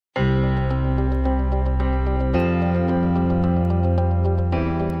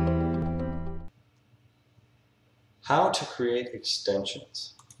How to create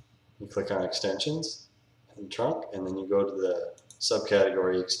extensions. You click on extensions and trunk, and then you go to the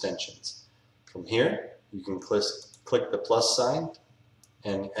subcategory extensions. From here, you can click the plus sign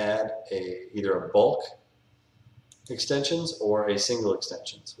and add either a bulk extensions or a single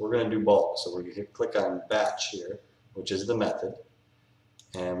extensions. We're going to do bulk, so we're going to click on batch here, which is the method,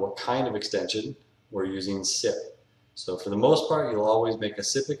 and what kind of extension we're using SIP. So for the most part, you'll always make a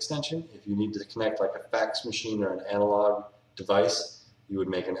SIP extension. If you need to connect like a fax machine or an analog device, you would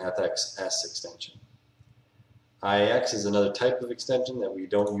make an FXS extension. IX is another type of extension that we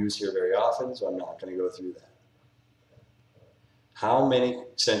don't use here very often, so I'm not going to go through that. How many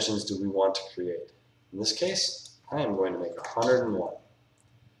extensions do we want to create? In this case, I am going to make 101.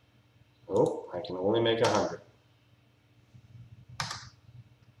 Oh, I can only make 100.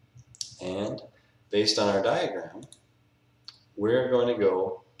 And based on our diagram, we're going to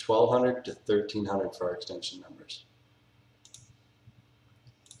go 1200 to 1300 for our extension numbers.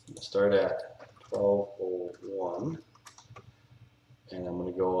 We'll start at 1201, and I'm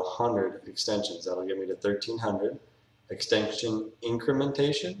going to go 100 extensions. That'll get me to 1300. Extension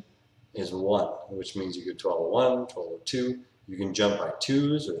incrementation is 1, which means you get 1201, 1202. You can jump by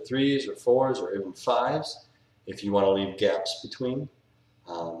 2s or 3s or 4s or even 5s if you want to leave gaps between,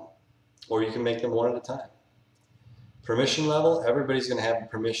 or you can make them one at a time. Permission level, everybody's going to have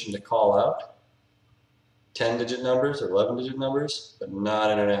permission to call out 10-digit numbers or 11-digit numbers, but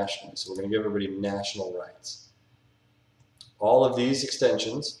not internationally. So we're going to give everybody national rights. All of these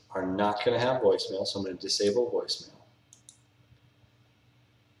extensions are not going to have voicemail, so I'm going to disable voicemail.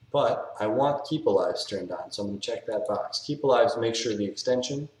 But I want Keep Alives turned on, so I'm going to check that box. Keep Alives make sure the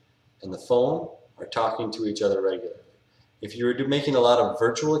extension and the phone are talking to each other regularly. If you were making a lot of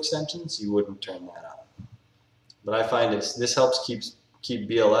virtual extensions, you wouldn't turn that on. But I find this helps keep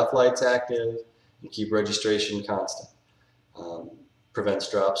BLF lights active and keep registration constant.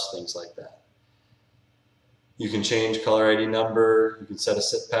 Prevents drops, things like that. You can change caller ID number, you can set a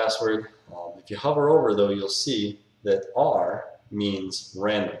SIP password. If you hover over though, you'll see that R means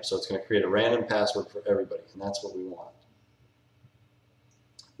random. So it's going to create a random password for everybody, and that's what we want.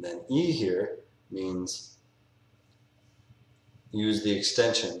 Then E here means use the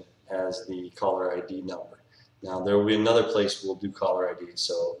extension as the caller ID number. Now there will be another place we'll do caller ID,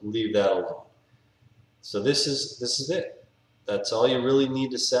 so leave that alone. So this is it. That's all you really need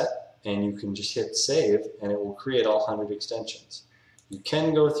to set, and you can just hit save, and it will create all 100 extensions. You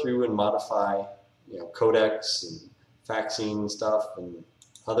can go through and modify, codecs and faxing stuff and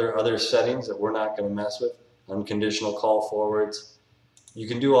other settings that we're not going to mess with. Unconditional call forwards. You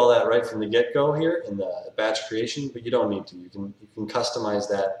can do all that right from the get-go here in the batch creation, but you don't need to. You can customize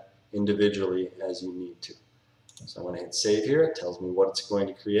that individually as you need to. So I'm going to hit save here. It tells me what it's going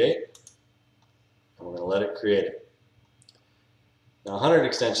to create, and we're going to let it create it. Now 100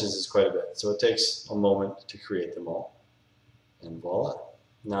 extensions is quite a bit, so it takes a moment to create them all, and voila.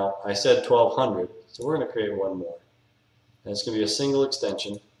 Now I said 1200, so we're going to create one more. And it's going to be a single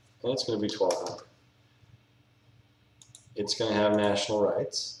extension, and it's going to be 1200. It's going to have national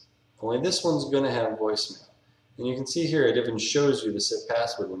rights. Only this one's going to have voicemail. And you can see here it even shows you the SIP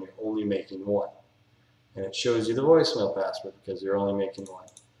password when you're only making one. And it shows you the voicemail password because you're only making one.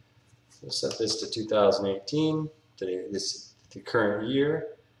 We'll set this to 2018, the current year.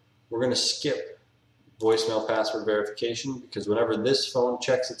 We're going to skip voicemail password verification because whenever this phone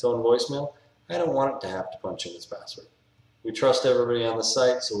checks its own voicemail, I don't want it to have to punch in its password. We trust everybody on the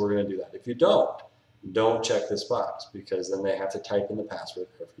site, so we're going to do that. If you don't check this box because then they have to type in the password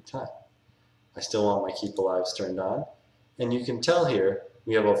every time. I still want my Keep Alives turned on. And you can tell here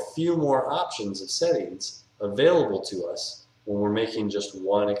we have a few more options of settings available to us when we're making just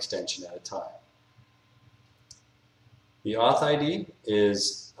one extension at a time. The auth ID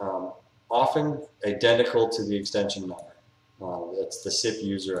is often identical to the extension number. That's the SIP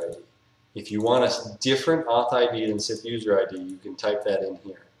user ID. If you want a different auth ID than SIP user ID, you can type that in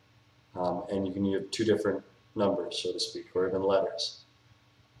here. And you can use 2 different numbers, so to speak, or even letters.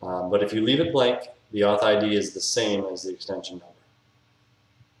 But if you leave it blank, the auth ID is the same as the extension number.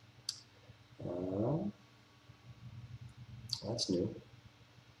 That's new.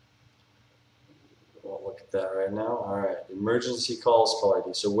 We'll look at that right now. All right, emergency calls caller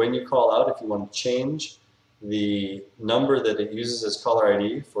ID. So when you call out, if you want to change the number that it uses as caller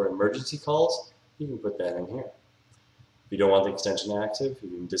ID for emergency calls, you can put that in here. If you don't want the extension active, you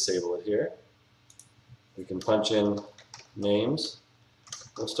can disable it here. You can punch in names.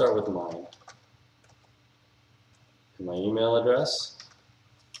 We'll start with mine. And my email address.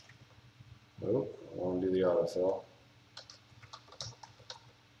 Oh, I want to do the autofill.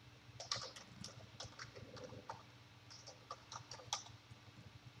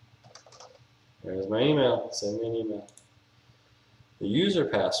 There's my email. Send me an email. The user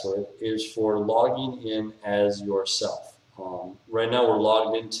password is for logging in as yourself. Right now we're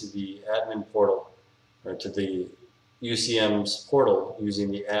logged into the admin portal, or to the UCM's portal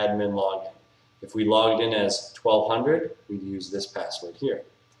using the admin login. If we logged in as 1200, we'd use this password here.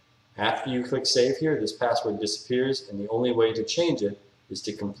 After you click save here, this password disappears, and the only way to change it is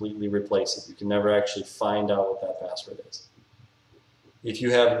to completely replace it. You can never actually find out what that password is. If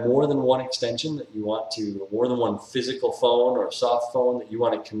you have more than one extension that you want to, more than one physical phone or soft phone that you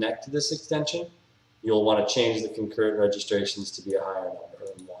want to connect to this extension, you'll want to change the concurrent registrations to be a higher number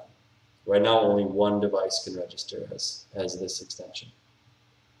than 1. Right now, only one device can register as this extension.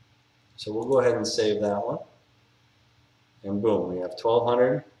 So we'll go ahead and save that one. And boom, we have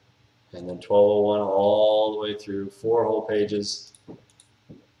 1200 and then 1201 all the way through, 4 whole pages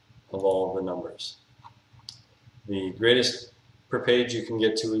of all of the numbers. The greatest per page you can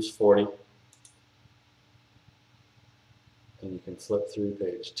get to is 40. And you can flip through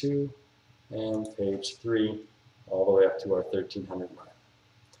page 2 and page 3 all the way up to our 1300 mark.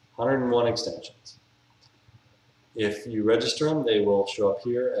 101 extensions. If you register them, they will show up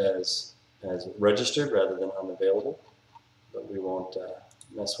here as registered rather than unavailable, but we won't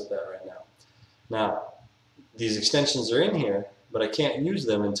mess with that right now. Now, these extensions are in here, but I can't use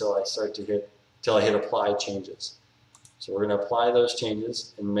them until I hit apply changes. So we're going to apply those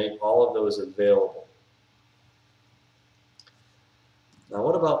changes and make all of those available. Now,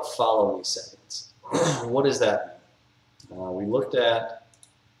 what about Followme settings? What does that mean? We looked at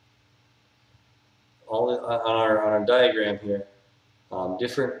on our diagram here.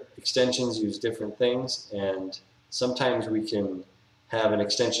 Different extensions use different things, and sometimes we can have an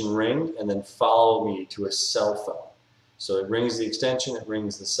extension ring and then follow me to a cell phone. So it rings the extension, it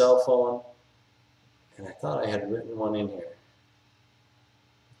rings the cell phone, and I thought I had written one in here.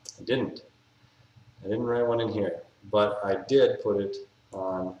 I didn't write one in here, but I did put it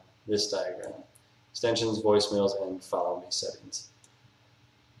on this diagram. Extensions, voicemails, and Followme settings.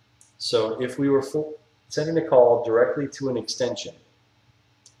 So if we were sending a call directly to an extension,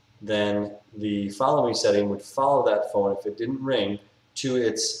 then the Followme setting would follow that phone if it didn't ring to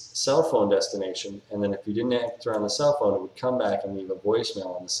its cell phone destination, and then if you didn't answer on the cell phone, it would come back and leave a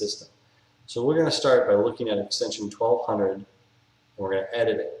voicemail on the system. So we're going to start by looking at extension 1200, and we're going to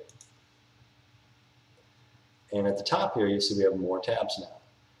edit it. And at the top here, you see we have more tabs now.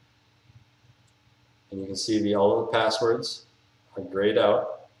 And you can see all of the passwords are grayed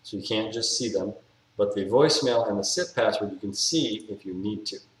out, so you can't just see them. But the voicemail and the SIP password you can see if you need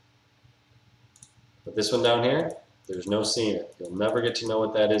to. But this one down here, there's no seeing it. You'll never get to know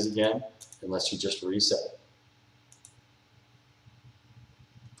what that is again unless you just reset it.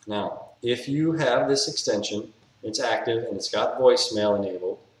 Now, if you have this extension, it's active and it's got voicemail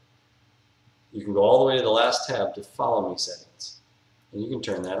enabled, you can go all the way to the last tab to Followme settings, and you can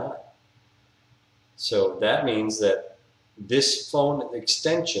turn that on. So that means that this phone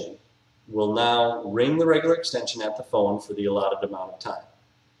extension will now ring the regular extension at the phone for the allotted amount of time.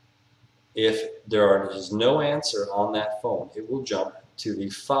 If there is no answer on that phone, it will jump to the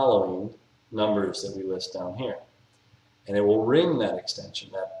following numbers that we list down here. And it will ring that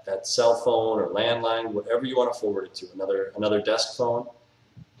extension, that cell phone or landline, whatever you want to forward it to, another desk phone.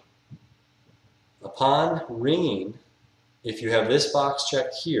 Upon ringing, if you have this box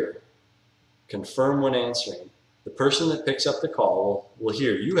checked here, confirm when answering, the person that picks up the call will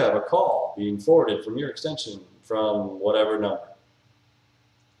hear you have a call being forwarded from your extension from whatever number.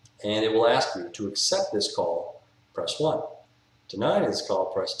 And it will ask you to accept this call, press 1. Deny this call,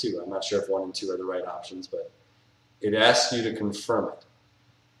 press 2. I'm not sure if 1 and 2 are the right options, but it asks you to confirm it.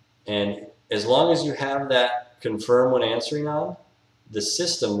 And as long as you have that confirm when answering on, the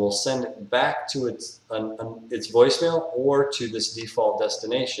system will send it back to its voicemail or to this default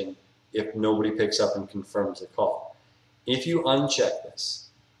destination if nobody picks up and confirms the call. If you uncheck this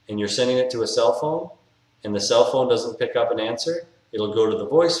and you're sending it to a cell phone and the cell phone doesn't pick up and answer, it'll go to the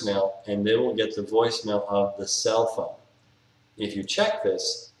voicemail and they will get the voicemail of the cell phone. If you check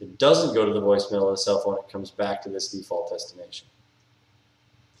this, it doesn't go to the voicemail of the cell phone, it comes back to this default destination.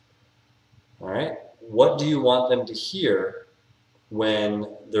 All right, what do you want them to hear when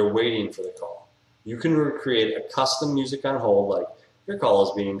they're waiting for the call? You can create a custom music on hold, like your call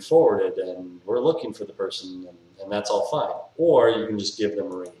is being forwarded and we're looking for the person, and that's all fine. Or you can just give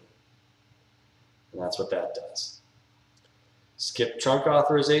them a ring. And that's what that does. Skip trunk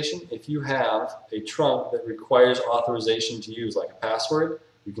authorization. If you have a trunk that requires authorization to use, like a password,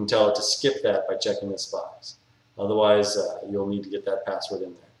 you can tell it to skip that by checking this box. Otherwise, you'll need to get that password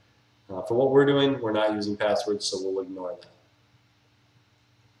in there. For what we're doing, we're not using passwords, so we'll ignore that.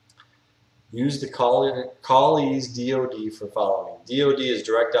 use the callee's DOD for following. DOD is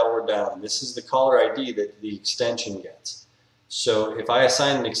direct outward dialing. This is the caller ID that the extension gets. So if I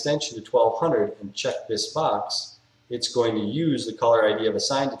assign an extension to 1200 and check this box, it's going to use the caller ID of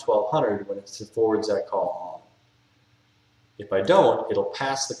assigned to 1200 when it forwards that call on. If I don't, it'll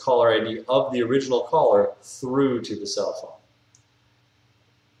pass the caller ID of the original caller through to the cell phone.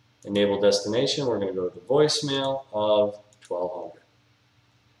 Enable destination, we're going to go to the voicemail of 1200.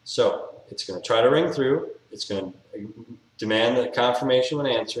 So it's going to try to ring through, it's going to demand the confirmation when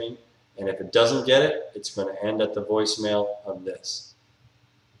answering, and if it doesn't get it, it's going to end at the voicemail of this.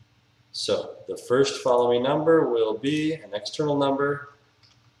 So the first following number will be an external number.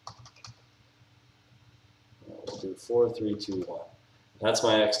 We'll do 4321. That's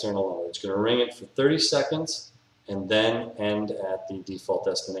my external number. It's going to ring it for 30 seconds and then end at the default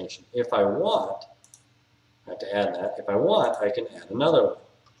destination. If I want, I have to add that. If I want, I can add another one.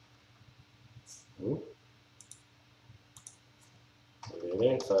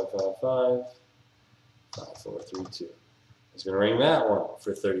 888-555-5432. It's going to ring that one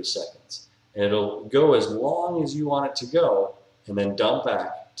for 30 seconds. And it'll go as long as you want it to go and then dump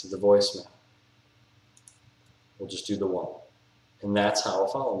back to the voicemail. We'll just do the one. And that's how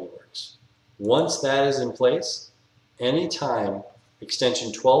Followme works. Once that is in place, anytime extension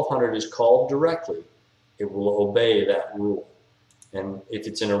 1200 is called directly, it will obey that rule. And if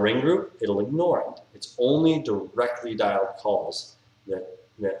it's in a ring group, it'll ignore it. It's only directly dialed calls that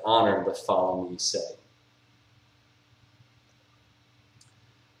honor the Followme setting.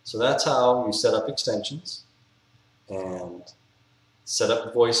 So that's how you set up extensions and set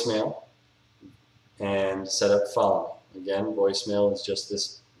up voicemail and set up Followme. Again, voicemail is just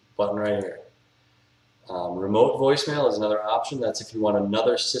this button right here. Remote voicemail is another option. That's if you want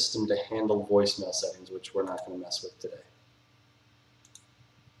another system to handle voicemail settings, which we're not going to mess with today.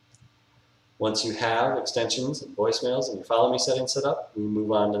 Once you have extensions and voicemails and your Followme settings set up, we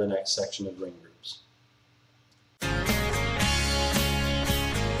move on to the next section of ring group.